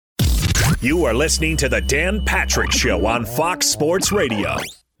You are listening to the Dan Patrick Show on Fox Sports Radio.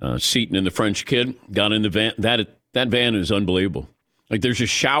 Seton and the French kid got in the van. That van is unbelievable. Like, there's a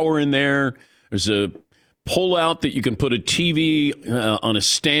shower in there. There's a pull-out that you can put a TV on a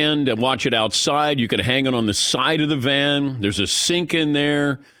stand and watch it outside. You can hang it on the side of the van. There's a sink in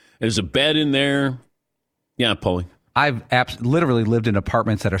there. There's a bed in there. Yeah, Paulie. I've literally lived in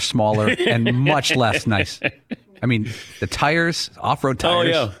apartments that are smaller and much less nice. I mean, the tires, off-road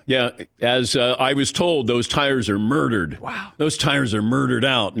tires. Oh, yeah. As I was told, those tires are murdered. Wow. Those tires are murdered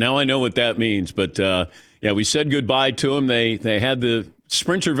out. Now I know what that means. But, we said goodbye to them. They had the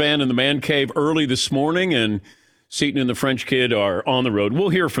Sprinter van in the man cave early this morning, and Seton and the French kid are on the road. We'll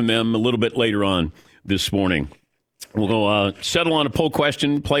hear from them a little bit later on this morning. We'll go settle on a poll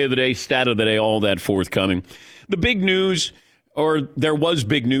question, play of the day, stat of the day, all that forthcoming. The big news, or there was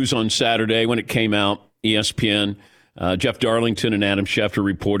big news on Saturday when it came out, ESPN, Jeff Darlington and Adam Schefter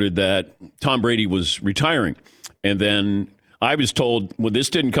reported that Tom Brady was retiring. And then I was told, well, this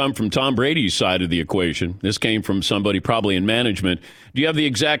didn't come from Tom Brady's side of the equation. This came from somebody probably in management. Do you have the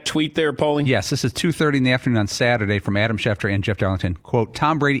exact tweet there, Paulie? Yes, this is 2:30 in the afternoon on Saturday from Adam Schefter and Jeff Darlington. Quote,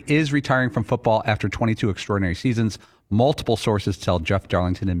 Tom Brady is retiring from football after 22 extraordinary seasons. Multiple sources tell Jeff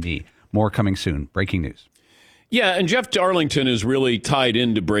Darlington and me. More coming soon. Breaking news. Yeah, and Jeff Darlington is really tied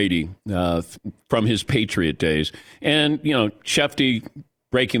into Brady from his Patriot days. And, Schefty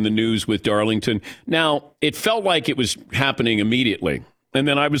breaking the news with Darlington. Now, it felt like it was happening immediately. And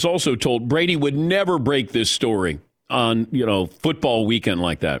then I was also told Brady would never break this story on, football weekend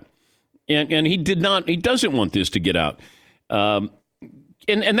like that. And he doesn't want this to get out. And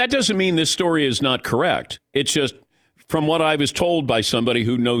that doesn't mean this story is not correct. It's just from what I was told by somebody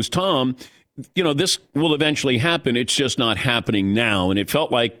who knows Tom, this will eventually happen. It's just not happening now. And it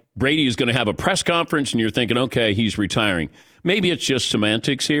felt like Brady is going to have a press conference and you're thinking, okay, he's retiring. Maybe it's just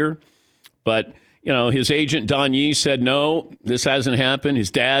semantics here. But, his agent, Don Yee, said, no, this hasn't happened. His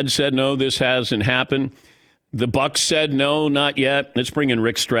dad said, no, this hasn't happened. The Bucs said, no, not yet. Let's bring in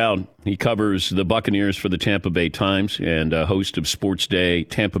Rick Stroud. He covers the Buccaneers for the Tampa Bay Times and host of Sports Day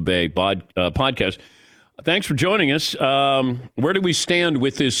Tampa Bay podcast. Thanks for joining us. Where do we stand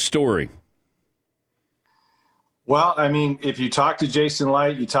with this story? Well, I mean, if you talk to Jason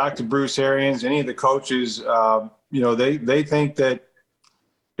Light, you talk to Bruce Arians, any of the coaches, they think that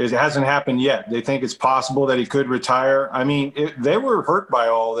it hasn't happened yet. They think it's possible that he could retire. I mean, they were hurt by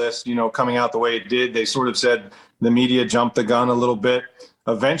all this, coming out the way it did. They sort of said the media jumped the gun a little bit.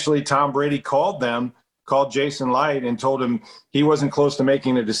 Eventually, Tom Brady called Jason Light and told him he wasn't close to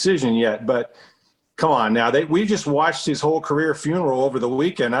making a decision yet. But come on now. We just watched his whole career funeral over the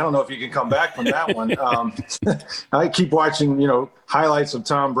weekend. I don't know if you can come back from that one. I keep watching, highlights of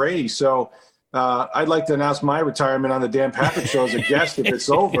Tom Brady. So I'd like to announce my retirement on the Dan Patrick Show as a guest if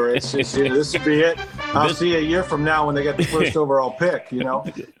it's over. This would be it. I'll see you a year from now when they get the first overall pick,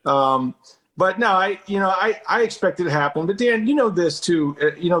 But no, I expect it to happen. But Dan, this too.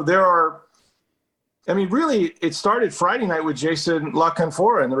 Really, it started Friday night with Jason La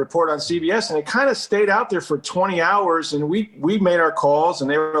Canfora and the report on CBS, and it kind of stayed out there for 20 hours, and we made our calls,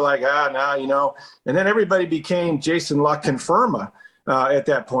 and they were like, and then everybody became Jason La Confirma at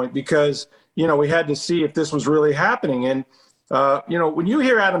that point because, we had to see if this was really happening. And, when you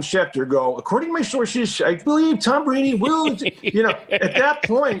hear Adam Schefter go, according to my sources, I believe Tom Brady will, at that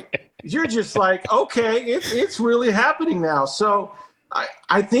point, you're just like, okay, it's really happening now. So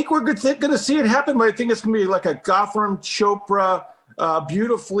I think we're going to see it happen, but I think it's going to be like a Gotham Chopra,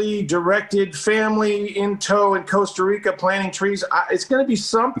 beautifully directed family in tow in Costa Rica planting trees. It's going to be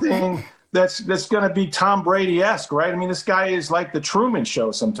something that's going to be Tom Brady-esque, right? I mean, this guy is like the Truman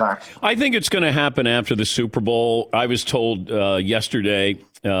Show sometimes. I think it's going to happen after the Super Bowl. I was told yesterday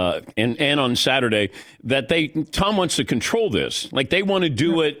and on Saturday that Tom wants to control this. Like, they want to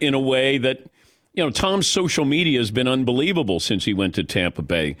do it in a way that, Tom's social media has been unbelievable since he went to Tampa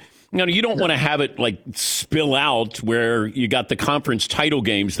Bay. You don't want to have it spill out where you got the conference title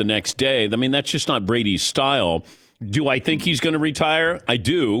games the next day. I mean, that's just not Brady's style. Do I think he's going to retire? I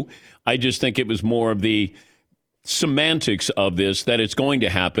do. I just think it was more of the semantics of this, that it's going to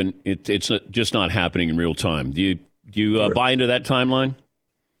happen. It's just not happening in real time. Do you buy into that timeline?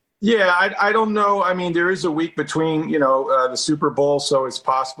 Yeah, I don't know. I mean, there is a week between, the Super Bowl, so it's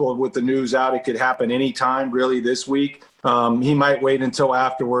possible with the news out, it could happen anytime really this week. He might wait until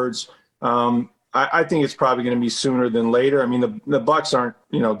afterwards. I think it's probably going to be sooner than later. I mean, the Bucs aren't,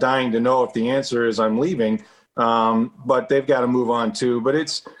 dying to know if the answer is I'm leaving, but they've got to move on too. But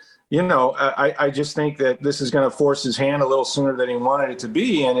it's, I just think that this is going to force his hand a little sooner than he wanted it to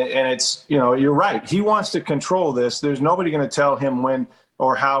be. And it's, you're right. He wants to control this. There's nobody going to tell him when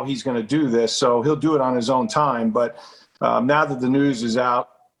or how he's going to do this. So he'll do it on his own time. But now that the news is out,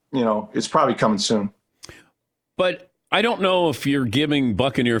 it's probably coming soon. But I don't know if you're giving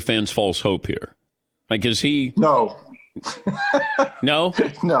Buccaneer fans false hope here. Like, is he? No. No?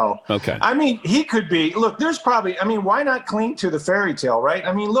 No. Okay. I mean, he could be. Look, there's probably, why not cling to the fairy tale, right?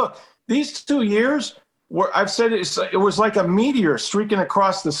 I mean, look, these 2 years, I've said it was like a meteor streaking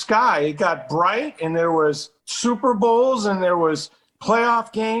across the sky. It got bright, and there was Super Bowls, and there was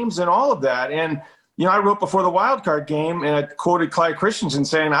playoff games, and all of that. And I wrote before the wild card game, and I quoted Clyde Christensen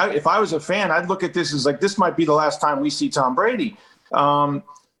saying, if I was a fan, I'd look at this as like, this might be the last time we see Tom Brady.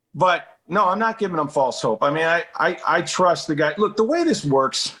 But no, I'm not giving him false hope. I mean, I trust the guy. Look, the way this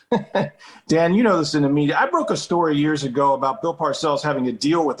works, Dan, you know this in the media. I broke a story years ago about Bill Parcells having a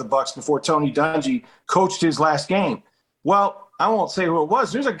deal with the Bucs before Tony Dungy coached his last game. Well, I won't say who it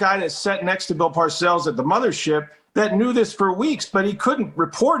was. There's a guy that sat next to Bill Parcells at the mothership that knew this for weeks, but he couldn't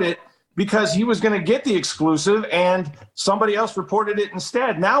report it because he was going to get the exclusive and somebody else reported it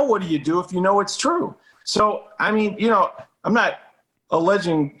instead. Now, what do you do if you know it's true? So, I mean, I'm not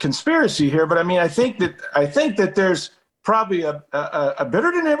alleging conspiracy here, but I think that there's probably a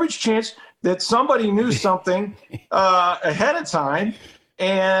better than average chance that somebody knew something ahead of time.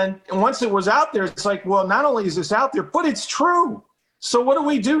 And once it was out there, it's like, well, not only is this out there, but it's true. So what do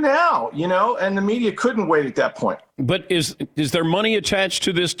we do now? And the media couldn't wait at that point. But is there money attached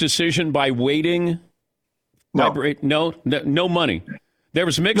to this decision by waiting? No. No money. There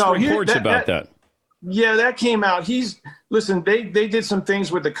was mixed reports about that. Yeah, that came out. They did some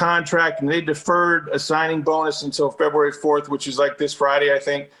things with the contract, and they deferred a signing bonus until February 4th, which is like this Friday, I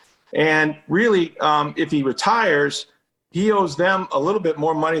think. And really, if he retires, he owes them a little bit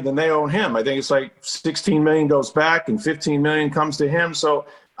more money than they owe him. I think it's like $16 million goes back and $15 million comes to him. So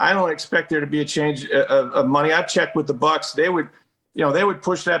I don't expect there to be a change of money. I've checked with the Bucs. They would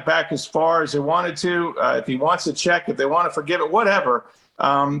push that back as far as they wanted to. If he wants a check, if they want to forgive it, whatever.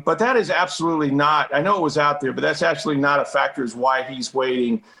 But that is absolutely not. I know it was out there, but that's actually not a factor as why he's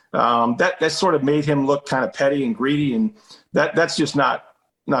waiting. That sort of made him look kind of petty and greedy, and that's just not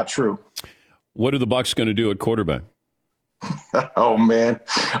true. What are the Bucs going to do at quarterback? Oh man,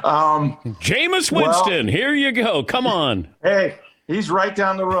 Jameis Winston. Here you go. Come on. Hey, he's right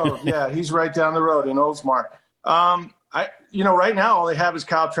down the road. Yeah, he's right down the road in Oldsmar. Right now all they have is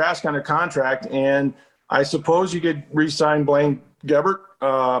Kyle Trask under contract, and I suppose you could re-sign Blaine Gabbert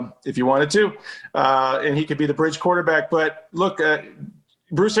if you wanted to, and he could be the bridge quarterback. But look,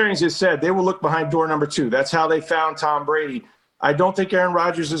 Bruce Arians just said they will look behind door number 2. That's how they found Tom Brady. I don't think Aaron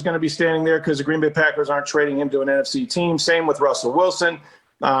Rodgers is going to be standing there because the Green Bay Packers aren't trading him to an NFC team. Same with Russell Wilson.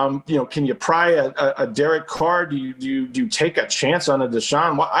 Can you pry a Derek Carr? Do you take a chance on a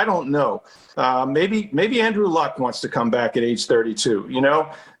Deshaun? Well, I don't know. Maybe Andrew Luck wants to come back at age 32.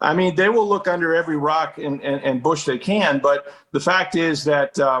 They will look under every rock and bush they can. But the fact is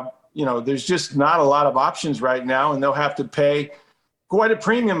that, there's just not a lot of options right now, and they'll have to pay quite a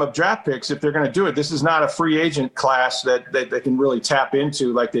premium of draft picks if they're going to do it. This is not a free agent class that they can really tap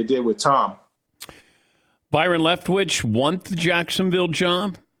into like they did with Tom. Byron Leftwich want the Jacksonville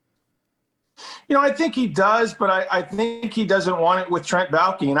job? I think he does, but I think he doesn't want it with Trent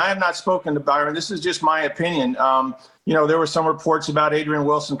Baalke. And I have not spoken to Byron. This is just my opinion. There were some reports about Adrian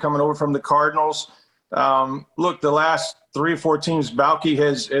Wilson coming over from the Cardinals. Look, the last 3 or 4 teams Baalke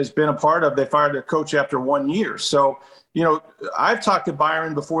has been a part of, they fired their coach after 1 year. So, I've talked to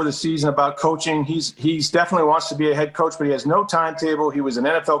Byron before the season about coaching. He's definitely wants to be a head coach, but he has no timetable. He was an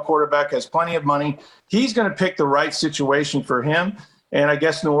NFL quarterback, has plenty of money. He's going to pick the right situation for him. And I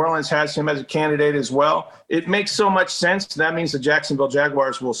guess New Orleans has him as a candidate as well. It makes so much sense. That means the Jacksonville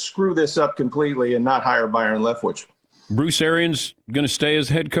Jaguars will screw this up completely and not hire Byron Leftwich. Bruce Arians going to stay as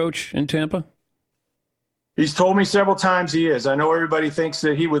head coach in Tampa? He's told me several times he is. I know everybody thinks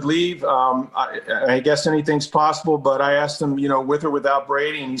that he would leave. I guess anything's possible, but I asked him, with or without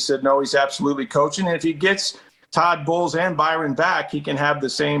Brady, and he said, no, he's absolutely coaching. And if he gets Todd Bowles and Byron back, he can have the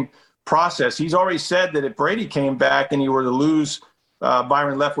same process. He's already said that if Brady came back and he were to lose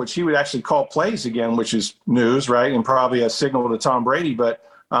Byron Leftwich, he would actually call plays again, which is news, right? And probably a signal to Tom Brady. But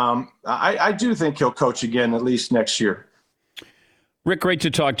I do think he'll coach again at least next year. Rick, great to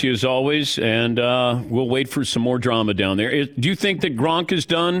talk to you as always, and we'll wait for some more drama down there. Do you think that Gronk is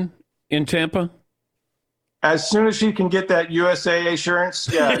done in Tampa? As soon as he can get that USA insurance,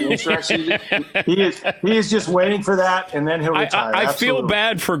 the insurance, he is just waiting for that, and then he'll retire. I feel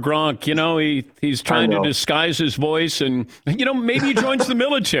bad for Gronk. He's trying to disguise his voice, and maybe he joins the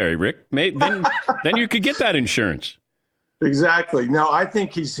military, Rick. Then you could get that insurance. Exactly. No, I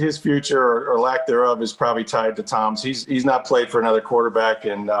think his future or lack thereof is probably tied to Tom's. He's not played for another quarterback,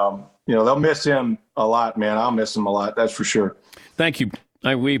 and they'll miss him a lot, man. I'll miss him a lot. That's for sure. Thank you.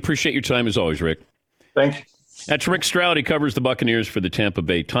 We appreciate your time as always, Rick. Thank you. That's Rick Stroud. He covers the Buccaneers for the Tampa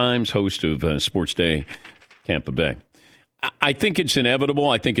Bay Times, host of Sports Day Tampa Bay. I think it's inevitable.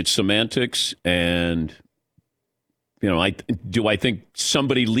 I think it's semantics. And, I think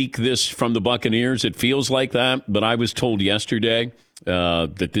somebody leaked this from the Buccaneers? It feels like that. But I was told yesterday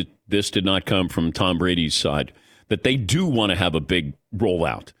that this did not come from Tom Brady's side, that they do want to have a big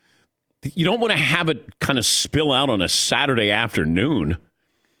rollout. You don't want to have it kind of spill out on a Saturday afternoon.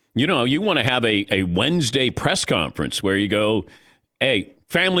 You want to have a Wednesday press conference where you go, hey,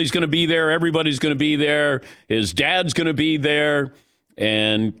 family's going to be there. Everybody's going to be there. His dad's going to be there.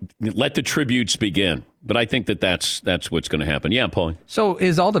 And let the tributes begin. But I think that's what's going to happen. Yeah, Paul. So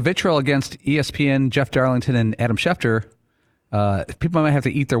is all the vitriol against ESPN, Jeff Darlington, and Adam Schefter, people might have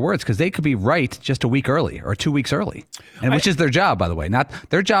to eat their words because they could be right just a week early or 2 weeks early, and which is their job, by the way. Not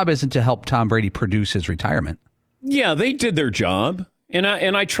their job isn't to help Tom Brady produce his retirement. Yeah, they did their job. And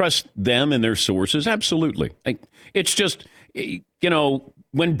I trust them and their sources, absolutely. It's just,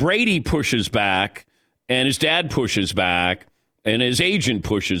 when Brady pushes back and his dad pushes back and his agent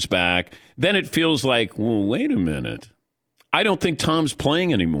pushes back, then it feels like, well, wait a minute. I don't think Tom's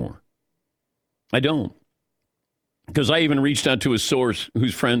playing anymore. I don't. Because I even reached out to a source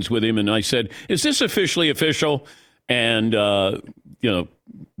who's friends with him, and I said, is this officially official? And,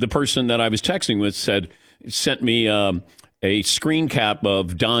 the person that I was texting with sent me a screen cap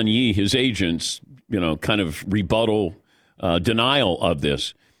of Don Yee, his agent's, kind of rebuttal, denial of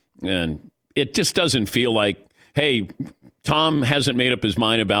this. And it just doesn't feel like, hey, Tom hasn't made up his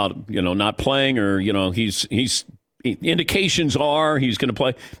mind about, not playing or, he's indications are he's going to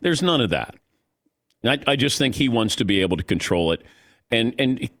play. There's none of that. I just think he wants to be able to control it.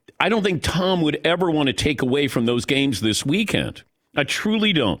 And I don't think Tom would ever want to take away from those games this weekend. I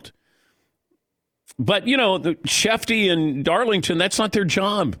truly don't. But, the Shefty and Darlington, that's not their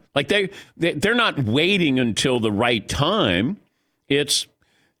job. Like, they're not waiting until the right time. It's,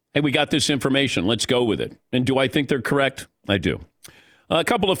 hey, we got this information. Let's go with it. And do I think they're correct? I do. A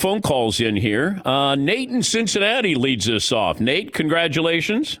couple of phone calls in here. Nate in Cincinnati leads us off. Nate,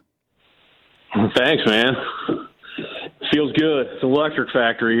 congratulations. Thanks, man. Feels good. It's an electric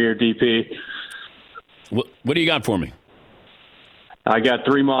factory here, DP. What do you got for me? I got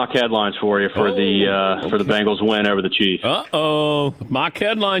 3 mock headlines for you for the Bengals win over the Chiefs. Uh-oh. Mock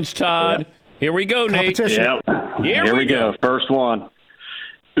headlines, Todd. Yep. Here we go, Nate. Yep. Here we go. First one.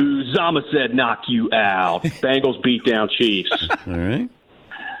 Uzama said knock you out. Bengals beat down Chiefs. All right.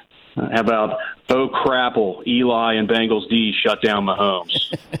 How about Bo Crapple, Eli, and Bengals D shut down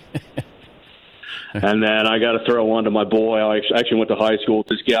Mahomes? And then I got to throw one to my boy. I actually went to high school with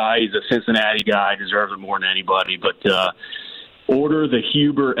this guy. He's a Cincinnati guy. Deserves it more than anybody. But order the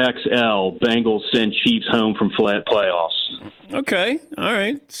Huber XL. Bengals send Chiefs home from flat playoffs. Okay. All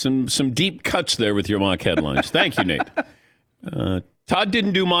right. Some deep cuts there with your mock headlines. Thank you, Nate. Todd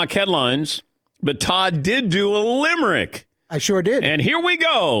didn't do mock headlines, but Todd did do a limerick. I sure did. And here we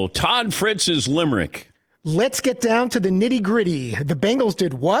go. Todd Fritz's limerick. Let's get down to the nitty-gritty. The Bengals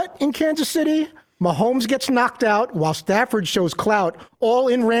did what in Kansas City? Mahomes gets knocked out while Stafford shows clout. All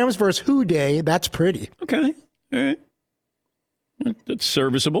in Rams versus Who Day. That's pretty. Okay. All right. That's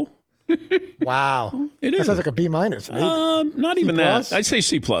serviceable. Wow. It is. That sounds like a B minus. Not even that. I'd say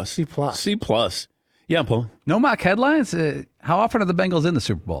C plus. C plus. C plus. Yeah, Paul. No mock headlines? How often are the Bengals in the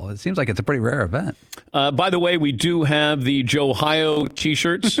Super Bowl? It seems like it's a pretty rare event. By the way, we do have the Joe-Hio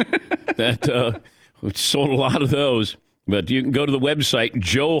T-shirts that we sold a lot of those. But you can go to the website,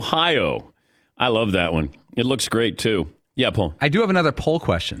 Joe-Hio. I love that one. It looks great, too. Yeah, Paul. I do have another poll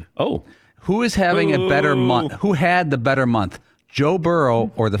question. Oh. Who is having a better month? Who had the better month, Joe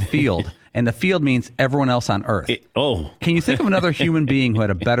Burrow or the field? And the field means everyone else on earth. Can you think of another human being who had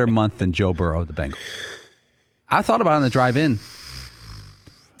a better month than Joe Burrow, the Bengals? I thought about it on the drive-in.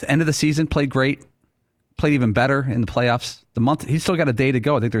 The end of the season, played great. Played even better in the playoffs. The month, he's still got a day to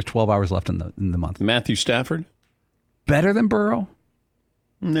go. I think there's 12 hours left in the month. Matthew Stafford? Better than Burrow?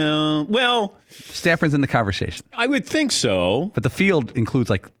 No. Well, Stafford's in the conversation. I would think so. But the field includes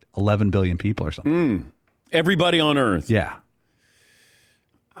like 11 billion people or something. Everybody on earth. Yeah.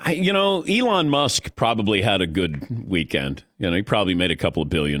 Elon Musk probably had a good weekend. He probably made a couple of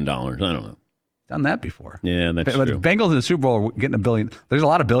 $1 billion. I don't know. Done that before. Yeah, that's but true. The Bengals in the Super Bowl are getting $1 billion. There's a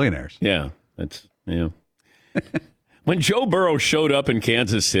lot of billionaires. Yeah, When Joe Burrow showed up in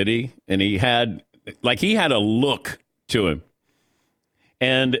Kansas City and he had a look to him.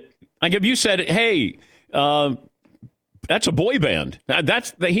 And like if you said, hey, That's a boy band.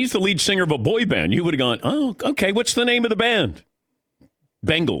 He's the lead singer of a boy band. You would have gone, oh, okay, what's the name of the band?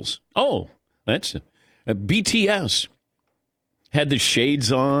 Bengals. Oh, that's BTS. Had the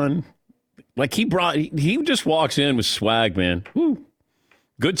shades on. Like he just walks in with swag, man. Woo.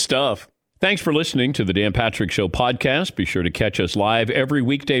 Good stuff. Thanks for listening to the Dan Patrick Show podcast. Be sure to catch us live every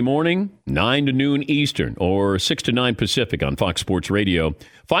weekday morning, 9 to noon Eastern or 6 to 9 Pacific on Fox Sports Radio.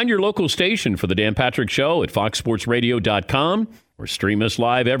 Find your local station for the Dan Patrick Show at foxsportsradio.com or stream us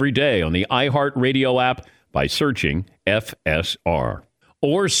live every day on the iHeartRadio app by searching FSR.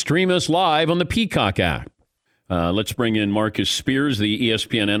 Or stream us live on the Peacock app. Let's bring in Marcus Spears, the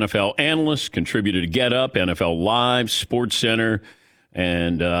ESPN NFL analyst, contributor to Get Up, NFL Live, Sports Center,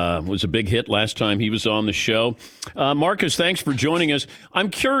 and was a big hit last time he was on the show. Marcus, thanks for joining us. I'm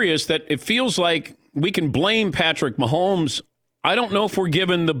curious that it feels like we can blame Patrick Mahomes. I don't know if we're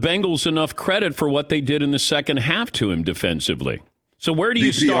giving the Bengals enough credit for what they did in the second half to him defensively. So where do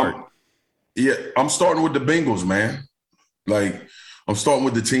you start? I'm starting with the Bengals, man. Like, I'm starting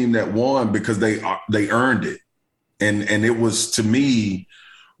with the team that won because they earned it. And it was, to me,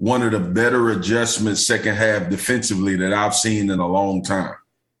 one of the better adjustments second half defensively that I've seen in a long time.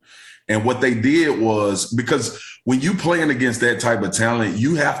 And what they did was, because when you playing against that type of talent,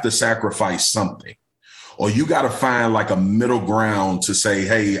 you have to sacrifice something, or you got to find like a middle ground to say,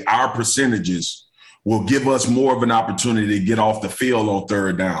 hey, our percentages will give us more of an opportunity to get off the field on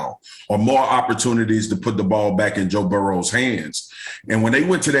third down, or more opportunities to put the ball back in Joe Burrow's hands. And when they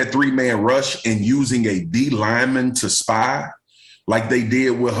went to that 3-man rush and using a D lineman to spy, like they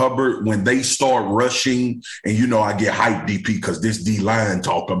did with Hubbard, when they start rushing, and I get hyped, DP, because this D-line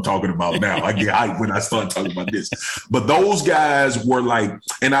talk I'm talking about now. I get hyped when I start talking about this. But those guys were like,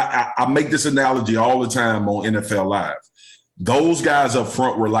 and I make this analogy all the time on NFL Live. Those guys up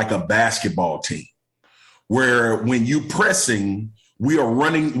front were like a basketball team, where when you pressing, we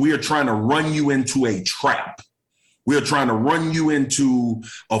are trying to run you into a trap. We are trying to run you into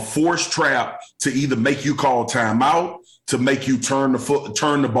a forced trap to either make you call timeout, to make you turn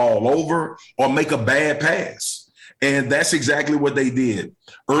the ball over, or make a bad pass. And that's exactly what they did.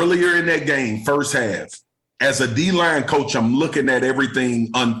 Earlier in that game, first half, as a D-line coach, I'm looking at everything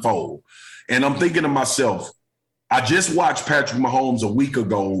unfold. And I'm thinking to myself, I just watched Patrick Mahomes a week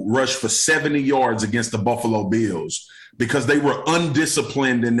ago rush for 70 yards against the Buffalo Bills because they were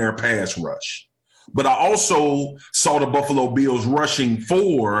undisciplined in their pass rush. But I also saw the Buffalo Bills rushing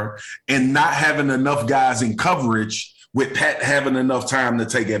 4 and not having enough guys in coverage, with Pat having enough time to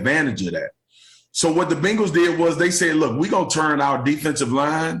take advantage of that. So what the Bengals did was they said, look, we're going to turn our defensive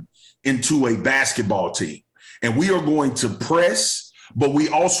line into a basketball team. And we are going to press, but we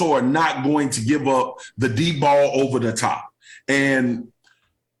also are not going to give up the deep ball over the top. And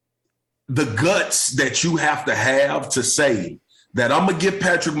the guts that you have to say that I'm going to give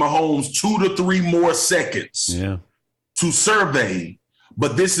Patrick Mahomes 2 to 3 more seconds to survey,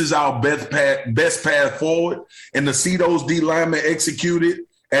 but this is our best path forward. And to see those D linemen executed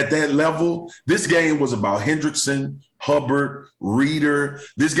at that level, this game was about Hendrickson, Hubbard, Reeder.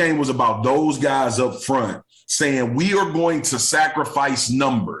 This game was about those guys up front saying, we are going to sacrifice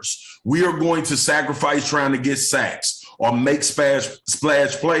numbers. We are going to sacrifice trying to get sacks or make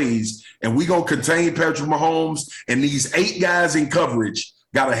splash plays, and we're going to contain Patrick Mahomes, and these 8 guys in coverage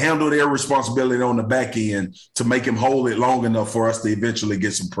got to handle their responsibility on the back end to make him hold it long enough for us to eventually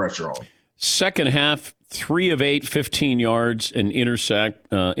get some pressure on. Second half, 3 of 8, 15 yards, an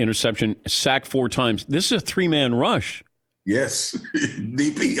interception, sacked 4 times. This is a 3-man rush. Yes,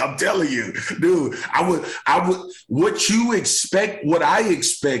 DP, I'm telling you, dude, what I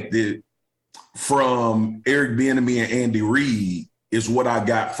expected from Eric Bieniemy and Andy Reid is what I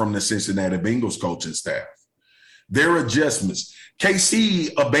got from the Cincinnati Bengals coaching staff. Their adjustments.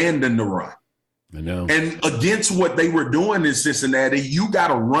 KC abandoned the run. I know. And against what they were doing in Cincinnati, you got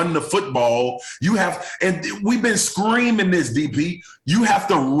to run the football. And we've been screaming this, DP. You have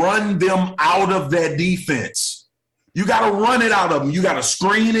to run them out of that defense. You got to run it out of them. You got to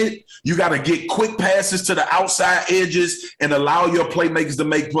screen it. You got to get quick passes to the outside edges and allow your playmakers to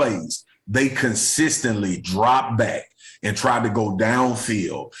make plays. They consistently drop back and try to go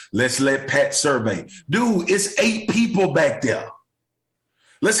downfield. Let's let Pat survey. Dude, it's 8 people back there.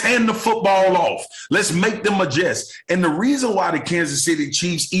 Let's hand the football off. Let's make them adjust. And the reason why the Kansas City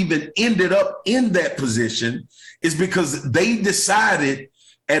Chiefs even ended up in that position is because they decided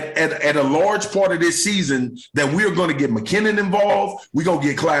at a large part of this season that we're going to get McKinnon involved. We're going to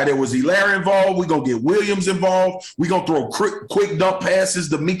get Clyde Edwards-Helaire involved. We're going to get Williams involved. We're going to throw quick dump passes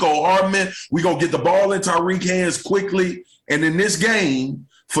to Mecole Hardman. We're going to get the ball in Tyreek hands quickly. And in this game,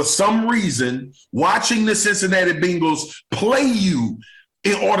 for some reason, watching the Cincinnati Bengals play you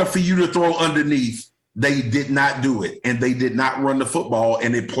in order for you to throw underneath. They did not do it, and they did not run the football,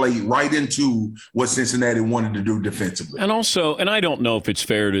 and it played right into what Cincinnati wanted to do defensively. And also, and I don't know if it's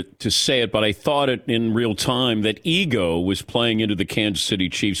fair to say it, but I thought it in real time that ego was playing into the Kansas City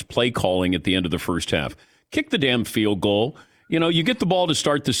Chiefs play calling at the end of the first half. Kick the damn field goal. You know, you get the ball to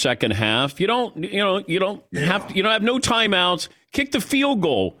start the second half. You don't have no timeouts. Kick the field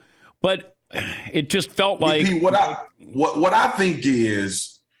goal. But it just felt like what I think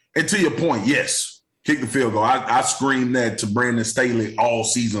is, and to your point, yes. Kick the field goal. I screamed that to Brandon Staley all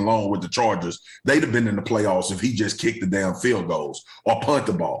season long with the Chargers. They'd have been in the playoffs if he just kicked the damn field goals or punt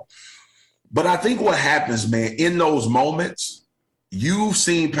the ball. But I think what happens, man, in those moments, you've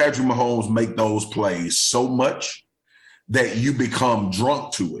seen Patrick Mahomes make those plays so much that you become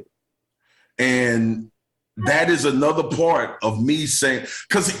drunk to it. And that is another part of me saying,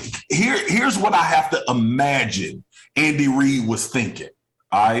 because here's what I have to imagine Andy Reid was thinking,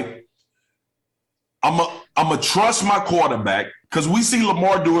 all right? I'm a trust my quarterback because we see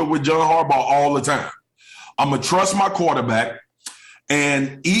Lamar do it with John Harbaugh all the time. I'm going to trust my quarterback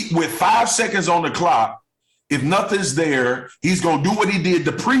and with 5 seconds on the clock, if nothing's there, he's going to do what he did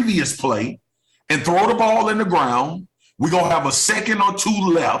the previous play and throw the ball in the ground. We're going to have a second or two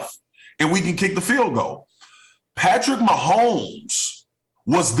left, and we can kick the field goal. Patrick Mahomes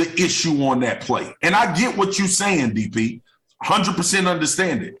was the issue on that play. And I get what you're saying, DP. 100%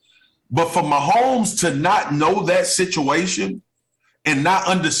 understand it. But for Mahomes to not know that situation and not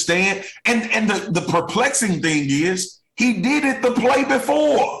understand, and the perplexing thing is he did it the play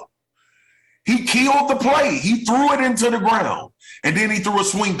before. He killed the play. He threw it into the ground, and then he threw a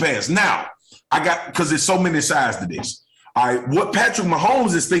swing pass. Now, because there's so many sides to this. All right, what Patrick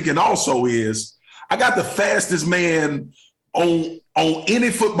Mahomes is thinking also is, I got the fastest man on any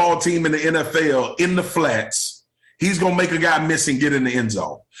football team in the NFL in the flats. He's going to make a guy miss and get in the end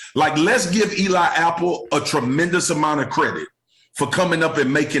zone. Like, let's give Eli Apple a tremendous amount of credit for coming up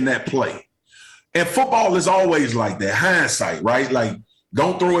and making that play. And football is always like that, hindsight, right? Like,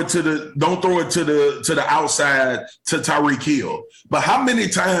 don't throw it to the outside to Tyreek Hill. But how many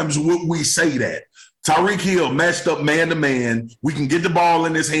times would we say that? Tyreek Hill matched up man-to-man. We can get the ball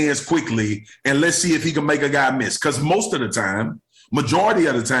in his hands quickly, and let's see if he can make a guy miss. Because most of the time, majority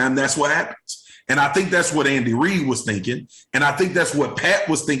of the time, that's what happens. And I think that's what Andy Reid was thinking. And I think that's what Pat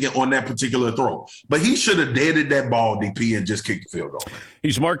was thinking on that particular throw. But he should have deaded that ball, DP, and just kicked the field goal.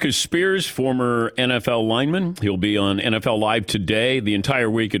 He's Marcus Spears, former NFL lineman. He'll be on NFL Live today, the entire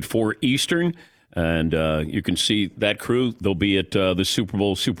week at 4 Eastern. And you can see that crew. They'll be at the Super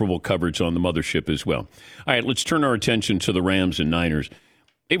Bowl coverage on the mothership as well. All right, let's turn our attention to the Rams and Niners.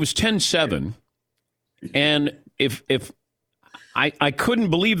 It was 10-7. And if I couldn't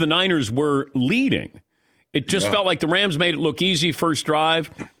believe the Niners were leading. It just felt like the Rams made it look easy first drive.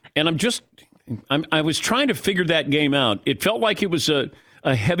 And I was trying to figure that game out. It felt like it was a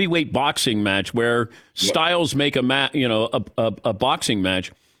heavyweight boxing match where styles make a boxing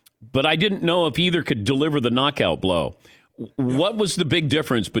match. But I didn't know if either could deliver the knockout blow. What was the big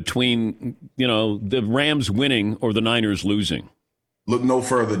difference between, the Rams winning or the Niners losing? Look no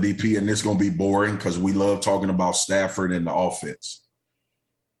further, DP, and it's going to be boring because we love talking about Stafford and the offense.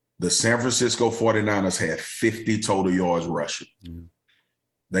 The San Francisco 49ers had 50 total yards rushing. Mm.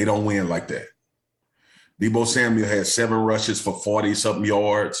 They don't win like that. Deebo Samuel had 7 rushes for 40-something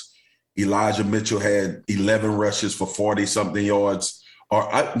yards. Elijah Mitchell had 11 rushes for 40-something yards, or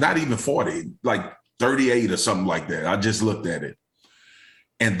not even 40, like 38 or something like that. I just looked at it.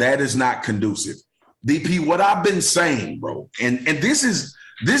 And that is not conducive. DP, what I've been saying, bro, and this is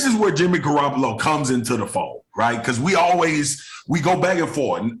where Jimmy Garoppolo comes into the fold, right? Because we go back and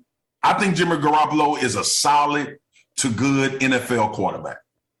forth. And I think Jimmy Garoppolo is a solid to good NFL quarterback.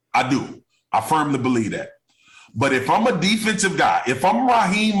 I do. I firmly believe that. But if I'm a defensive guy, if I'm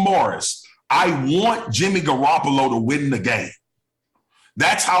Raheem Morris, I want Jimmy Garoppolo to win the game.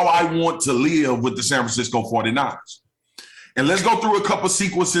 That's how I want to live with the San Francisco 49ers. And let's go through a couple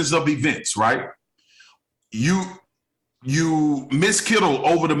sequences of events, right? You miss Kittle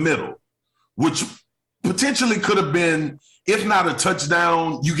over the middle, which potentially could have been, if not a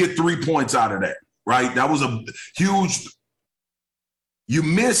touchdown, you get 3 points out of that, right? That was a huge. You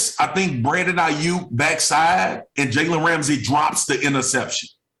miss, I think, Brandon Ayuk backside, and Jalen Ramsey drops the interception.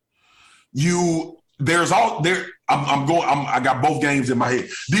 I got both games in my head.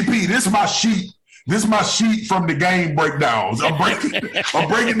 DP, this is my sheet. This is my sheet from the game breakdowns. I'm breaking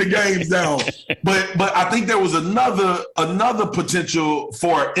the games down. But I think there was another potential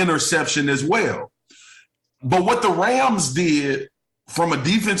for interception as well. But what the Rams did from a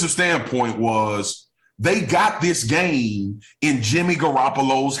defensive standpoint was they got this game in Jimmy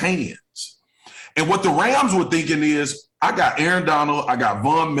Garoppolo's hands. And what the Rams were thinking is, I got Aaron Donald, I got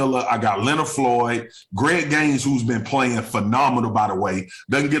Von Miller, I got Leonard Floyd, Greg Gaines, who's been playing phenomenal, by the way,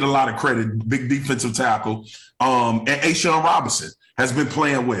 doesn't get a lot of credit, big defensive tackle, and A'Shawn Robinson has been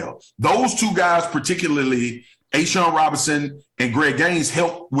playing well. Those two guys, particularly A'Shawn Robinson and Greg Gaines,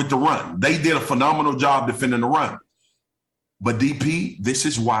 helped with the run. They did a phenomenal job defending the run. But DP, this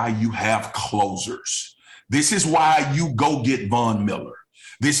is why you have closers. This is why you go get Von Miller.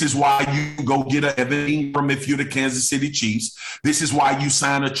 This is why you go get a Evan Ingram if you're the Kansas City Chiefs. This is why you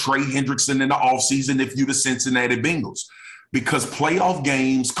sign a Trey Hendrickson in the offseason if you're the Cincinnati Bengals. Because playoff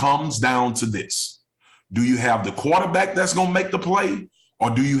games comes down to this. Do you have the quarterback that's going to make the play, or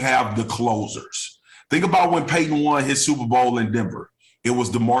do you have the closers? Think about when Peyton won his Super Bowl in Denver. It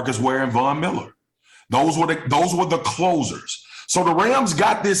was DeMarcus Ware and Von Miller. Those were the closers. So the Rams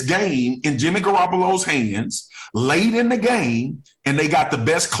got this game in Jimmy Garoppolo's hands late in the game, and they got the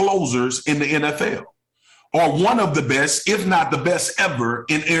best closers in the NFL, or one of the best, if not the best ever,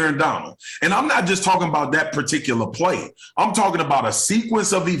 in Aaron Donald. And I'm not just talking about that particular play. I'm talking about a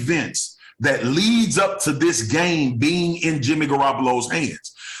sequence of events that leads up to this game being in Jimmy Garoppolo's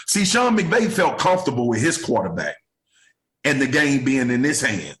hands. See, Sean McVay felt comfortable with his quarterback and the game being in his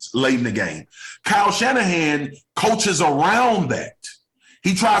hands late in the game. Kyle Shanahan coaches around that.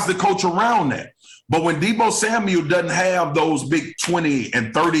 He tries to coach around that. But when Deebo Samuel doesn't have those big 20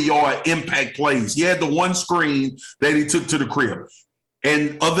 and 30-yard impact plays, he had the one screen that he took to the crib.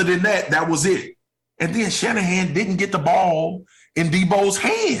 And other than that, that was it. And then Shanahan didn't get the ball in Deebo's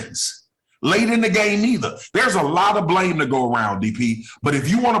hands late in the game either. There's a lot of blame to go around, DP. But if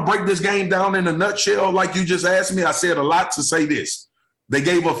you want to break this game down in a nutshell, like you just asked me, I said a lot to say this. They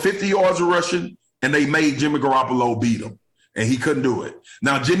gave up 50 yards of rushing, and they made Jimmy Garoppolo beat him, and he couldn't do it.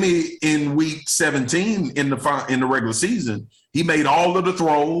 Now, Jimmy, in week 17 in the regular season, he made all of the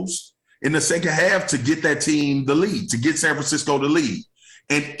throws in the second half to get that team the lead, to get San Francisco the lead.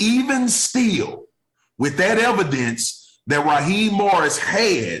 And even still, with that evidence that Raheem Morris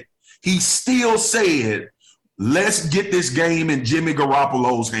had, he still said, let's get this game in Jimmy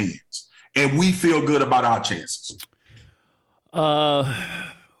Garoppolo's hands, and we feel good about our chances.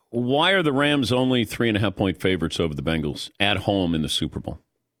 Why are the Rams only 3.5-point favorites over the Bengals at home in the Super Bowl?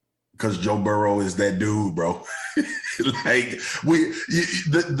 Because Joe Burrow is that dude, bro.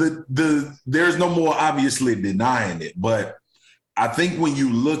 There's no more obviously denying it. But I think when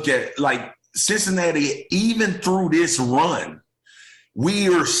you look at Cincinnati, even through this run,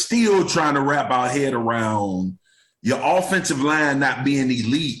 we are still trying to wrap our head around your offensive line not being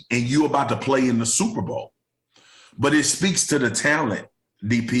elite and you about to play in the Super Bowl. But it speaks to the talent,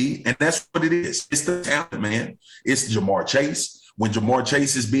 DP, and that's what it is. It's the talent, man. It's Jamar Chase. When Jamar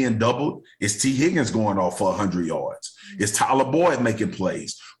Chase is being doubled, it's T. Higgins going off for 100 yards. It's Tyler Boyd making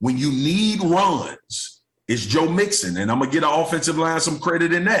plays. When you need runs, it's Joe Mixon, and I'm going to get an offensive line some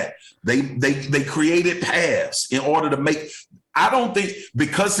credit in that. They created paths in order to make – I don't think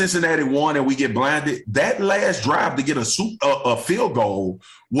because Cincinnati won and we get blinded, that last drive to get a field goal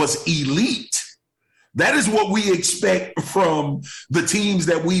was elite. That is what we expect from the teams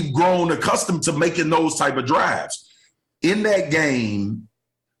that we've grown accustomed to making those type of drives. In that game,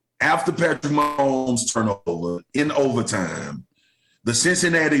 after Patrick Mahomes' turnover in overtime, the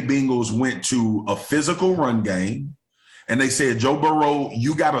Cincinnati Bengals went to a physical run game, and they said, Joe Burrow,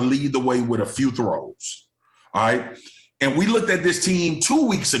 you got to lead the way with a few throws. All right? And we looked at this team 2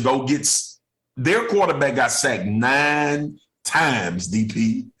 weeks ago, their quarterback got sacked 9 times,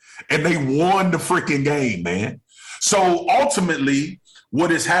 DP, and they won the freaking game, man. So ultimately,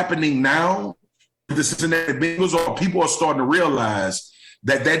 what is happening now, the Cincinnati Bengals, or people are starting to realize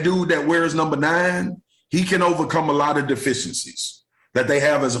that dude that wears number 9, he can overcome a lot of deficiencies that they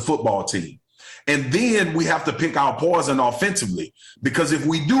have as a football team. And then we have to pick our poison offensively, because if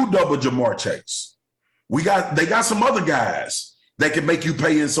we do double Jamar Chase, they got some other guys that can make you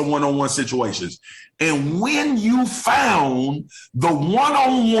pay in some one-on-one situations. And when you found the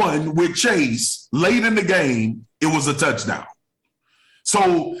one-on-one with Chase late in the game, it was a touchdown.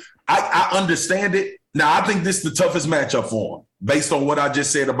 So I understand it. Now, I think this is the toughest matchup for him, based on what I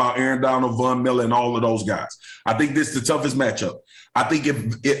just said about Aaron Donald, Von Miller, and all of those guys. I think this is the toughest matchup. I think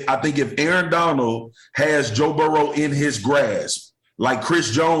if Aaron Donald has Joe Burrow in his grasp, like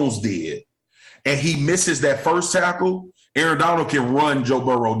Chris Jones did, and he misses that first tackle, Aaron Donald can run Joe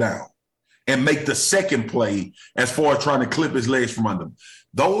Burrow down and make the second play as far as trying to clip his legs from under him.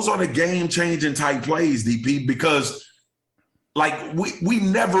 Those are the game-changing type plays, DP, because we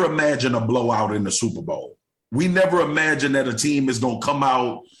never imagine a blowout in the Super Bowl. We never imagined that a team is going to come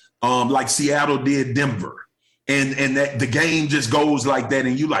out like Seattle did Denver. And that the game just goes like that.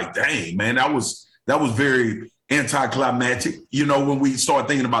 And you like, dang, man, that was very anticlimactic, when we start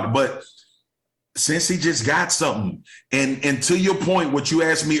thinking about it. But since he just got something, and to your point, what you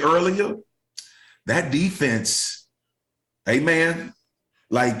asked me earlier, that defense, hey, man,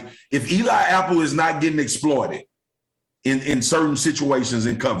 like if Eli Apple is not getting exploited in certain situations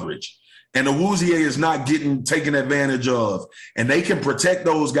in coverage, and Awuzie is not getting taken advantage of, and they can protect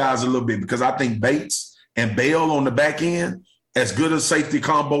those guys a little bit, because I think Bates and Bell on the back end, as good a safety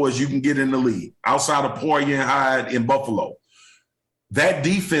combo as you can get in the league, outside of Poirier and Hyde in Buffalo. That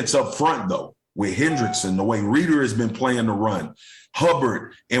defense up front, though, with Hendrickson, the way Reeder has been playing the run,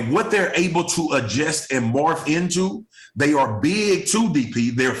 Hubbard, and what they're able to adjust and morph into, they are big too,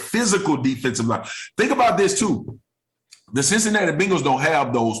 DP. They're physical defensive line. Think about this, too. The Cincinnati Bengals don't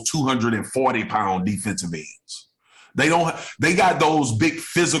have those 240-pound defensive ends. They got those big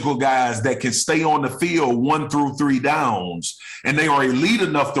physical guys that can stay on the field 1 through 3 downs, and they are elite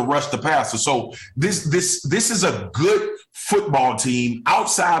enough to rush the passer. So this is a good football team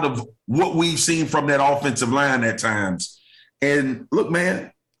outside of what we've seen from that offensive line at times. And look,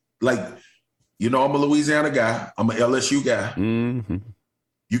 man, like, I'm a Louisiana guy. I'm an LSU guy. Mm-hmm.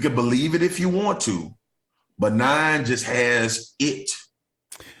 You can believe it if you want to, but 9 just has it.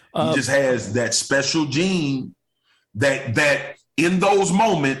 He just has that special gene that in those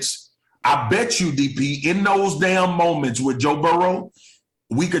moments, I bet you, DP, in those damn moments with Joe Burrow,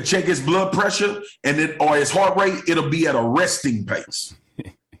 we could check his blood pressure or his heart rate, it'll be at a resting pace.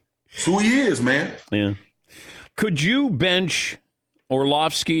 That's who he is, man. Yeah. Could you bench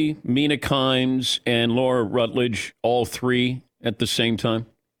Orlovsky, Mina Kimes, and Laura Rutledge, all 3 at the same time?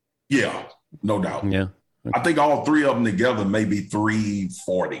 Yeah, no doubt. Yeah. I think all 3 of them together may be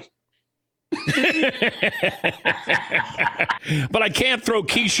 340. But I can't throw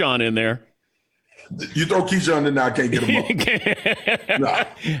Keyshawn in there. You throw Keyshawn in there, I can't get him up.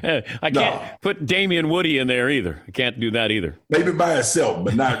 I can't put Damian Woody in there either. I can't do that either. Maybe by itself,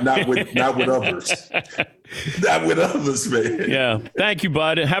 but not with others. Not with others, man. Yeah. Thank you,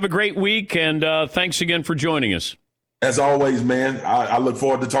 bud. Have a great week, and thanks again for joining us. As always, man, I look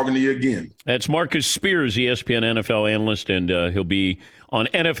forward to talking to you again. That's Marcus Spears, ESPN NFL analyst, and he'll be on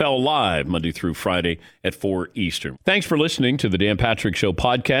NFL Live Monday through Friday at 4 Eastern. Thanks for listening to the Dan Patrick Show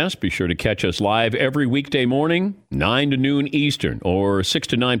podcast. Be sure to catch us live every weekday morning, 9 to noon Eastern or 6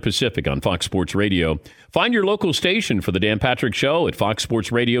 to 9 Pacific on Fox Sports Radio. Find your local station for the Dan Patrick Show at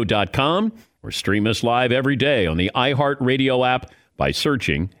foxsportsradio.com or stream us live every day on the iHeartRadio app by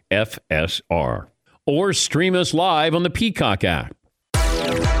searching FSR. Or stream us live on the Peacock app.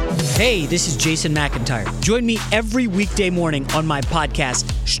 Hey, this is Jason McIntyre. Join me every weekday morning on my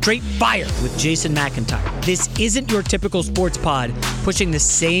podcast, Straight Fire with Jason McIntyre. This isn't your typical sports pod pushing the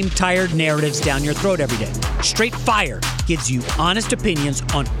same tired narratives down your throat every day. Straight Fire gives you honest opinions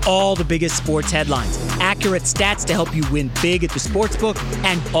on all the biggest sports headlines, accurate stats to help you win big at the sportsbook,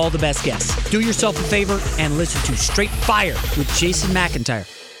 and all the best guests. Do yourself a favor and listen to Straight Fire with Jason McIntyre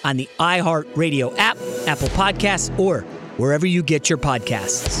on the iHeartRadio app, Apple Podcasts, or wherever you get your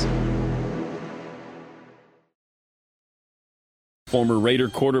podcasts. Former Raider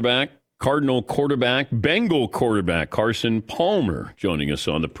quarterback, Cardinal quarterback, Bengal quarterback Carson Palmer joining us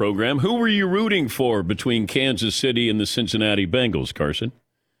on the program. Who were you rooting for between Kansas City and the Cincinnati Bengals, Carson?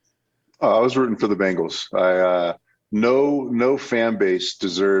 I was rooting for the Bengals. No fan base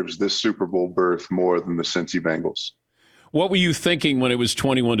deserves this Super Bowl berth more than the Cincy Bengals. What were you thinking when it was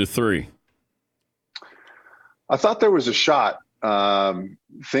 21-3? I thought there was a shot.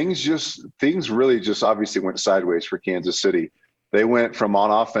 Things really just obviously went sideways for Kansas City. They went from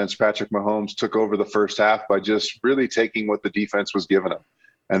on offense, Patrick Mahomes took over the first half by just really taking what the defense was giving him.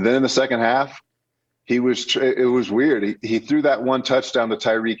 And then in the second half, it was weird. He threw that one touchdown to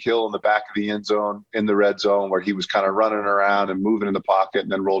Tyreek Hill in the back of the end zone, in the red zone, where he was kind of running around and moving in the pocket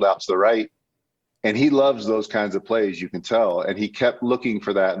and then rolled out to the right. And he loves those kinds of plays, you can tell. And he kept looking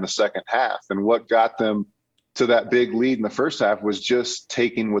for that in the second half. And what got them to that big lead in the first half was just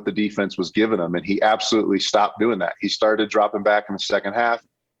taking what the defense was giving him. And he absolutely stopped doing that. He started dropping back in the second half,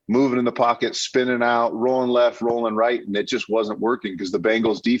 moving in the pocket, spinning out, rolling left, rolling right. And it just wasn't working because the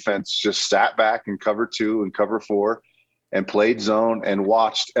Bengals defense just sat back in cover 2 and cover 4 and played zone and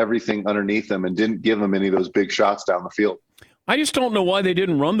watched everything underneath them and didn't give them any of those big shots down the field. I just don't know why they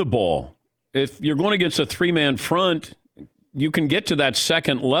didn't run the ball. If you're going against a 3-man front, you can get to that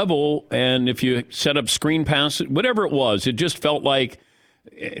second level, and if you set up screen passes, whatever it was, it just felt like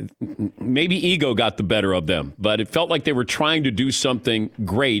maybe ego got the better of them, but it felt like they were trying to do something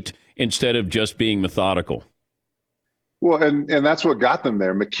great instead of just being methodical. Well, and that's what got them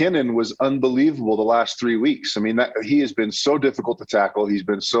there. McKinnon was unbelievable the last 3 weeks. I mean, he has been so difficult to tackle. He's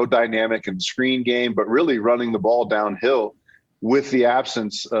been so dynamic in the screen game, but really running the ball downhill with the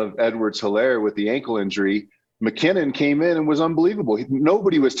absence of Edwards-Helaire with the ankle injury. McKinnon came in and was unbelievable.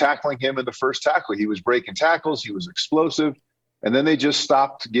 Nobody was tackling him in the first tackle. He was breaking tackles. He was explosive. And then they just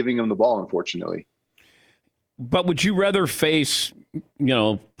stopped giving him the ball, unfortunately. But would you rather face,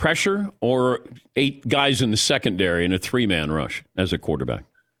 pressure or 8 guys in the secondary in a 3-man rush as a quarterback?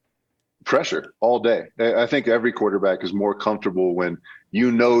 Pressure all day. I think every quarterback is more comfortable when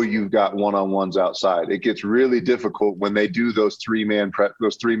you've got one-on-ones outside. It gets really difficult when they do those 3-man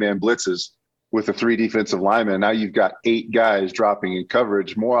blitzes with the 3 defensive linemen. Now you've got 8 guys dropping in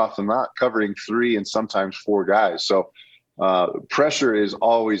coverage, more often than not covering 3 and sometimes 4 guys. So pressure is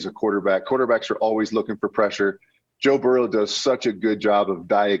always a quarterback. Quarterbacks are always looking for pressure. Joe Burrow does such a good job of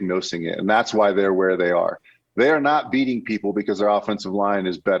diagnosing it, and that's why they're where they are. They are not beating people because their offensive line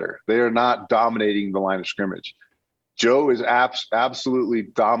is better. They are not dominating the line of scrimmage. Joe is absolutely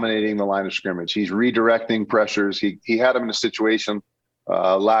dominating the line of scrimmage. He's redirecting pressures. He had him in a situation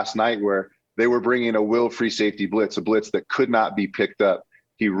last night where they were bringing a will free safety blitz, a blitz that could not be picked up.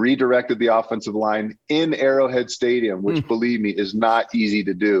 He redirected the offensive line in Arrowhead Stadium, which, believe me, is not easy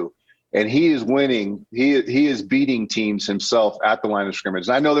to do. And he is winning. He is beating teams himself at the line of scrimmage.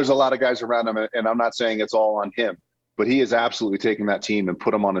 And I know there's a lot of guys around him, and I'm not saying it's all on him, but he is absolutely taking that team and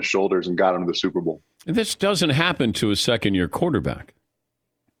put them on his shoulders and got him to the Super Bowl. And this doesn't happen to a second-year quarterback.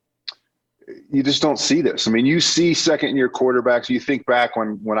 You just don't see this. I mean, you see second-year quarterbacks. You think back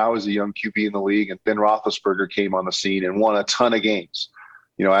when I was a young QB in the league and Ben Roethlisberger came on the scene and won a ton of games,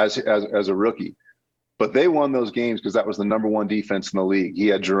 as a rookie. But they won those games because that was the number 1 defense in the league. He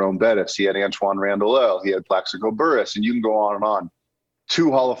had Jerome Bettis. He had Antoine Randall. He had Plaxico Burress. And you can go on and on.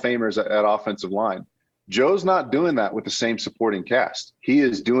 2 Hall of Famers at offensive line. Joe's not doing that with the same supporting cast. He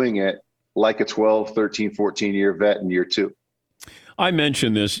is doing it like a 12, 13, 14-year vet in year 2. I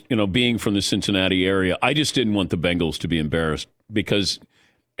mentioned this, being from the Cincinnati area. I just didn't want the Bengals to be embarrassed because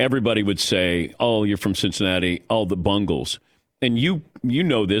everybody would say, oh, you're from Cincinnati, oh, the Bungles. And you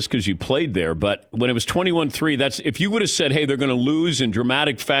know this because you played there, but when it was 21-3, that's if you would have said, hey, they're going to lose in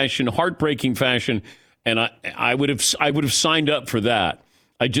dramatic fashion, heartbreaking fashion, and I would have signed up for that.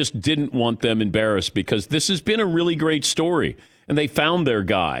 I just didn't want them embarrassed because this has been a really great story. And they found their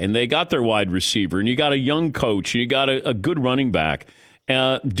guy, and they got their wide receiver, and you got a young coach, and you got a good running back.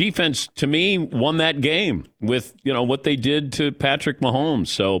 Defense, to me, won that game with what they did to Patrick Mahomes.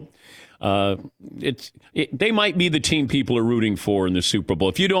 So they might be the team people are rooting for in the Super Bowl.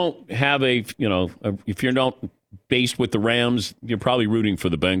 If you don't have if you're not based with the Rams, you're probably rooting for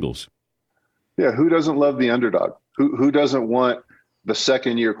the Bengals. Yeah, who doesn't love the underdog? Who doesn't want the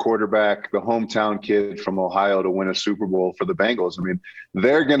second-year quarterback, the hometown kid from Ohio, to win a Super Bowl for the Bengals? I mean,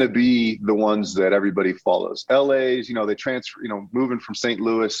 they're going to be the ones that everybody follows. LA's, they transfer, moving from St.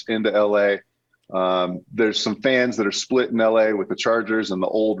 Louis into LA. There's some fans that are split in LA with the Chargers and the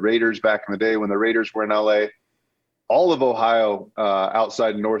old Raiders back in the day when the Raiders were in LA. All of Ohio,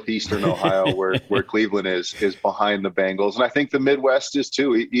 outside northeastern Ohio, where Cleveland is behind the Bengals. And I think the Midwest is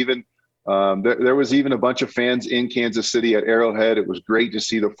too. Even there was even a bunch of fans in Kansas City at Arrowhead. It was great to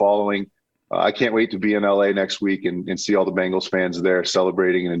see the following. I can't wait to be in LA next week and see all the Bengals fans there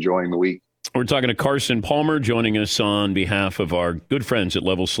celebrating and enjoying the week. We're talking to Carson Palmer, joining us on behalf of our good friends at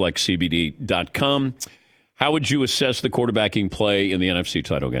LevelSelectCBD.com. How would you assess the quarterbacking play in the NFC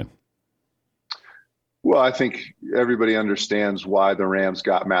title game? Well, I think everybody understands why the Rams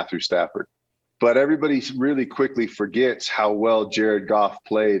got Matthew Stafford. But everybody really quickly forgets how well Jared Goff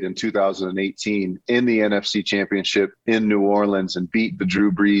played in 2018 in the NFC Championship in New Orleans and beat the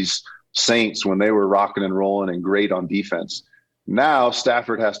Drew Brees Saints when they were rocking and rolling and great on defense. Now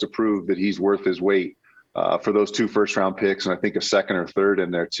Stafford has to prove that he's worth his weight for those 2 first-round picks, and I think a second or third in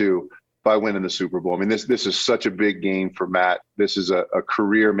there too, by winning the Super Bowl. I mean, this is such a big game for Matt. This is a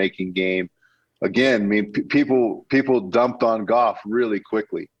career-making game. Again, I mean, people dumped on Goff really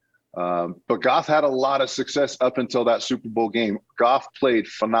quickly. But Goff had a lot of success up until that Super Bowl game. Goff played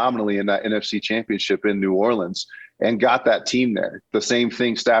phenomenally in that NFC Championship in New Orleans and got that team there. The same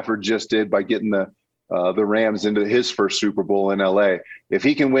thing Stafford just did by getting the Rams into his first Super Bowl in LA. If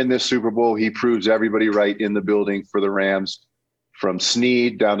he can win this Super Bowl, he proves everybody right in the building for the Rams, from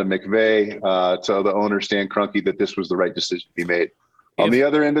Snead down to McVay to the owner Stan Kroenke, that this was the right decision to be made. On the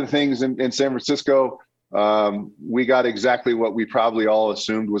other end of things in San Francisco, we got exactly what we probably all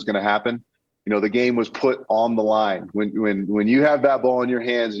assumed was going to happen. The game was put on the line. When you have that ball in your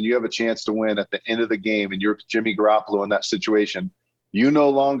hands and you have a chance to win at the end of the game and you're Jimmy Garoppolo in that situation, You no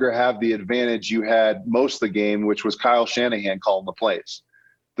longer have the advantage you had most of the game, which was Kyle Shanahan calling the plays,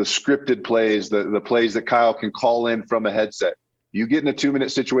 the scripted plays, the plays that Kyle can call in from a headset. You get in a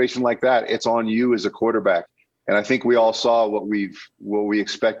 2-minute situation like that, it's on you as a quarterback. And I think we all saw what we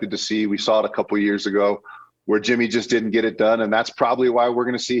expected to see. We saw it a couple of years ago where Jimmy just didn't get it done. And that's probably why we're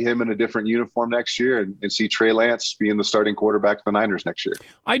going to see him in a different uniform next year and see Trey Lance being the starting quarterback for the Niners next year.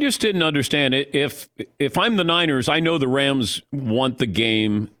 I just didn't understand it. If I'm the Niners, I know the Rams want the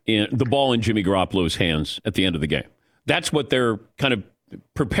ball in Jimmy Garoppolo's hands at the end of the game. That's what they're kind of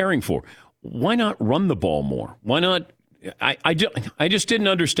preparing for. Why not run the ball more? Why not? I just didn't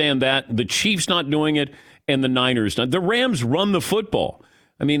understand that. The Chiefs not doing it and the Niners not. The Rams run the football.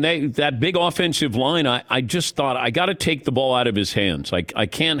 I mean, that big offensive line, I just thought, I got to take the ball out of his hands. I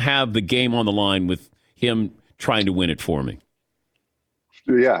can't have the game on the line with him trying to win it for me.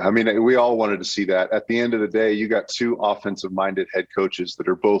 Yeah, I mean, we all wanted to see that. At the end of the day, you got two offensive-minded head coaches that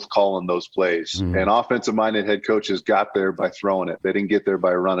are both calling those plays. And offensive-minded head coaches got there by throwing it. They didn't get there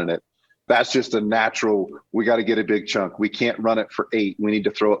by running it. That's just a natural, we got to get a big chunk. We can't run it for 8. We need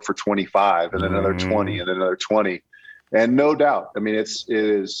to throw it for 25 and then another 20 and then another 20. And no doubt, I mean, it's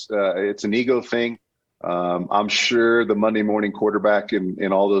an ego thing. I'm sure the Monday morning quarterback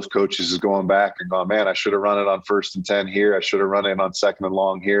and all those coaches is going back and going, man, I should have run it on 1st and 10 here. I should have run it on 2nd and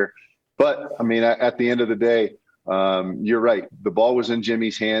long here. But, I mean, at the end of the day, you're right. The ball was in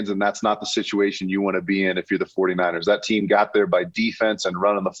Jimmy's hands, and that's not the situation you want to be in if you're the 49ers. That team got there by defense and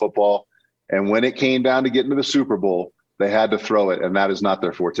running the football. And when it came down to getting to the Super Bowl, they had to throw it, and that is not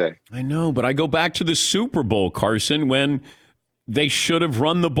their forte. I know, but I go back to the Super Bowl, Carson, when they should have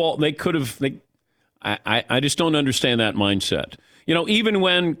run the ball. They could have. I just don't understand that mindset. You know, even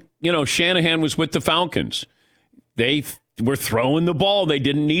when, Shanahan was with the Falcons, they were throwing the ball. They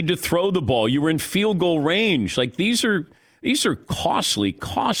didn't need to throw the ball. You were in field goal range. Like, these are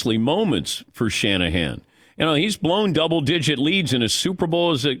costly moments for Shanahan. He's blown double-digit leads in a Super Bowl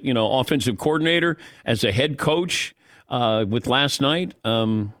as a, offensive coordinator, as a head coach. With last night,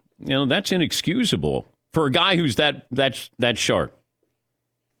 that's inexcusable for a guy who's that sharp.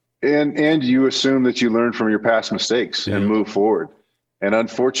 And you assume that you learn from your past mistakes and move forward. And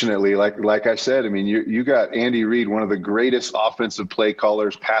unfortunately, like I said, I mean, you got Andy Reid, one of the greatest offensive play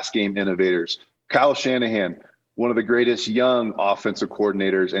callers, pass game innovators. Kyle Shanahan, one of the greatest young offensive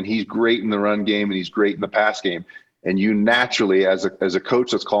coordinators, and he's great in the run game and he's great in the pass game. And you naturally, as a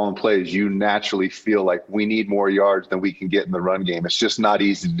coach that's calling plays, you naturally feel like we need more yards than we can get in the run game. It's just not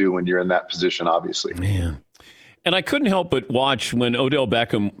easy to do when you're in that position, obviously. Man. And I couldn't help but watch when Odell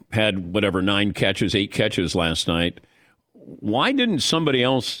Beckham had 8 catches last night. Why didn't somebody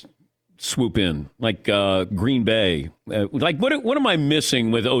else swoop in, like Green Bay? What am I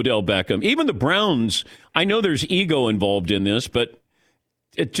missing with Odell Beckham? Even the Browns, I know there's ego involved in this, but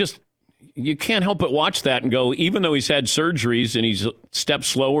it just... You can't help but watch that and go, even though he's had surgeries and he's a step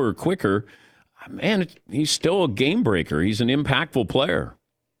slower or quicker, man, he's still a game breaker. He's an impactful player.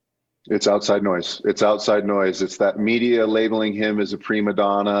 It's outside noise. It's that media labeling him as a prima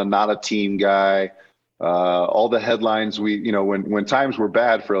donna, not a team guy. All the headlines when times were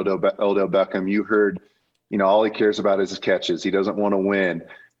bad for Odell Beckham, you heard, all he cares about is his catches. He doesn't want to win.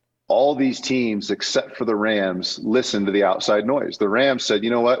 All these teams, except for the Rams, listen to the outside noise. The Rams said, you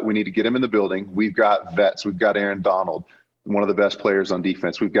know what? We need to get him in the building. We've got vets. We've got Aaron Donald, one of the best players on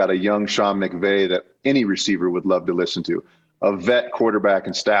defense. We've got a young Sean McVay that any receiver would love to listen to. A vet quarterback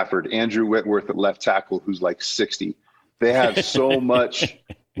in Stafford, Andrew Whitworth at left tackle, who's like 60. They have so much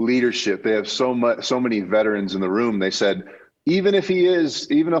leadership. They have so many veterans in the room. They said, even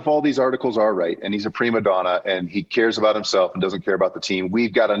if all these articles are right and he's a prima donna and he cares about himself and doesn't care about the team,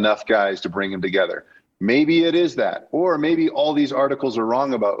 we've got enough guys to bring him together. Maybe it is that, or maybe all these articles are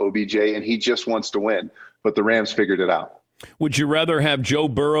wrong about OBJ and he just wants to win, but the Rams figured it out. Would you rather have Joe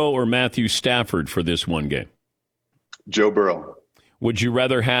Burrow or Matthew Stafford for this one game? Joe Burrow. Would you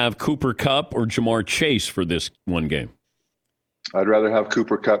rather have Cooper Kupp or Jamar Chase for this one game? I'd rather have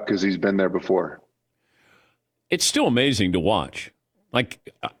Cooper Kupp because he's been there before. It's still amazing to watch. Like,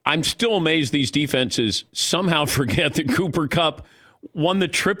 I'm still amazed these defenses somehow forget that Cooper Kupp won the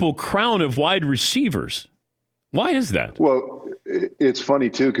triple crown of wide receivers. Why is that? Well, it's funny,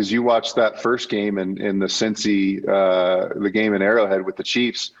 too, because you watched that first game in the Cincy, the game in Arrowhead with the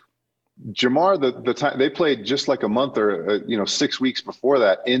Chiefs. Jamar, the time they played just like a month or 6 weeks before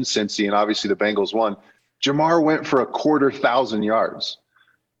that in Cincy, and obviously the Bengals won. Jamar went for 250,000 yards.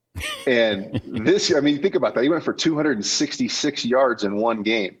 And think about that. He went for 266 yards in one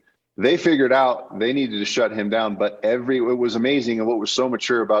game. They figured out they needed to shut him down, but it was amazing. And what was so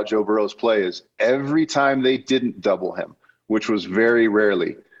mature about Joe Burrow's play is every time they didn't double him, which was very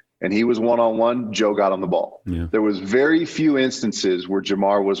rarely, and he was one-on-one, Joe got on the ball. Yeah. There was very few instances where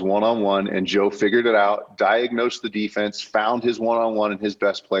Jamar was one-on-one and Joe figured it out, diagnosed the defense, found his one-on-one and his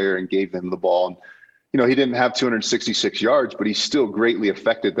best player and gave him the ball. And, he didn't have 266 yards, but he still greatly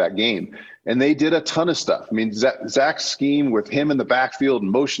affected that game. And they did a ton of stuff. I mean, Zach's scheme with him in the backfield,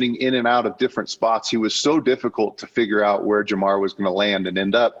 motioning in and out of different spots, he was so difficult to figure out where Jamar was going to land and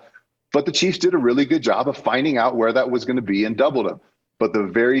end up. But the Chiefs did a really good job of finding out where that was going to be and doubled him. But the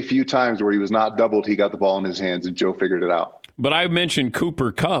very few times where he was not doubled, he got the ball in his hands and Joe figured it out. But I mentioned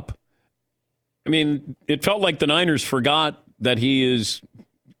Cooper Kupp. I mean, it felt like the Niners forgot that he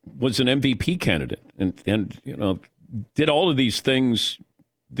was an MVP candidate and did all of these things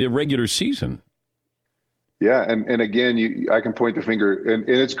the regular season. Yeah, and again, I can point the finger, and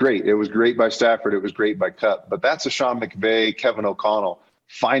it's great. It was great by Stafford. It was great by Kupp. But that's a Sean McVay, Kevin O'Connell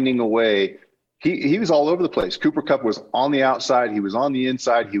finding a way. He was all over the place. Cooper Kupp was on the outside. He was on the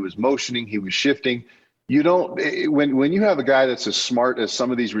inside. He was motioning. He was shifting. When you have a guy that's as smart as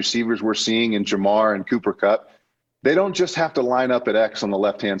some of these receivers we're seeing in Jamar and Cooper Kupp, they don't just have to line up at X on the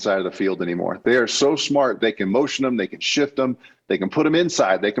left-hand side of the field anymore. They are so smart. They can motion them. They can shift them. They can put them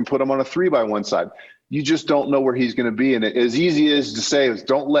inside. They can put them on a 3-by-1 side. You just don't know where he's going to be. And as easy as to say is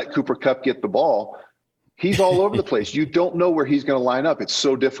don't let Cooper Kupp get the ball. He's all over the place. You don't know where he's going to line up. It's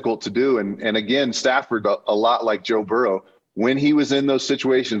so difficult to do. And again, Stafford, a lot like Joe Burrow, when he was in those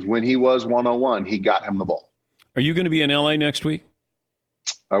situations, when he was one-on-one, he got him the ball. Are you going to be in L.A. next week?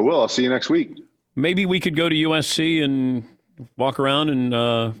 I will. I'll see you next week. Maybe we could go to USC and walk around and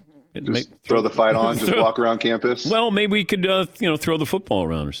throw the fight on, just walk around campus. Well, maybe we could, throw the football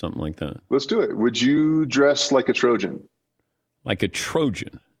around or something like that. Let's do it. Would you dress like a Trojan? Like a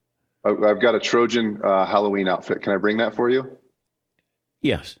Trojan? I've got a Trojan Halloween outfit. Can I bring that for you?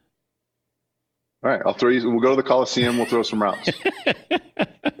 Yes. All right. We'll go to the Coliseum. We'll throw some rounds.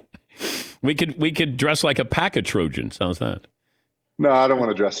 We could dress like a pack of Trojans. How's that? No, I don't want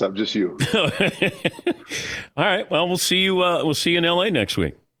to dress up. Just you. All right. Well, we'll see you. We'll see you in L.A. next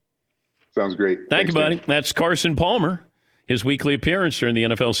week. Sounds great. Thank you, buddy. That's Carson Palmer. His weekly appearance during the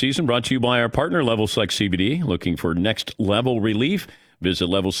NFL season brought to you by our partner, Level Select CBD. Looking for next level relief? Visit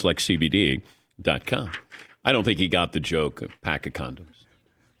LevelSelectCBD.com. I don't think he got the joke. A pack of condoms.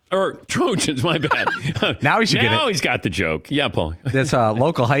 Or Trojans, my bad. Now he should get it. Now he's got the joke. Yeah, Paul. This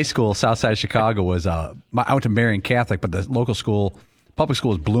local high school, south side of Chicago, was I went to Marion Catholic, but the local school, public school,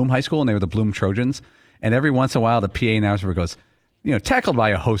 was Bloom High School, and they were the Bloom Trojans. And every once in a while, the PA announcer goes, tackled by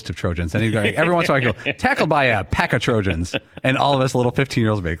a host of Trojans. And every once in a while, I go, tackled by a pack of Trojans. And all of us little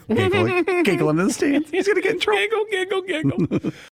 15-year-olds be giggling in the stands. He's going to get in trouble. Giggle, giggle, giggle.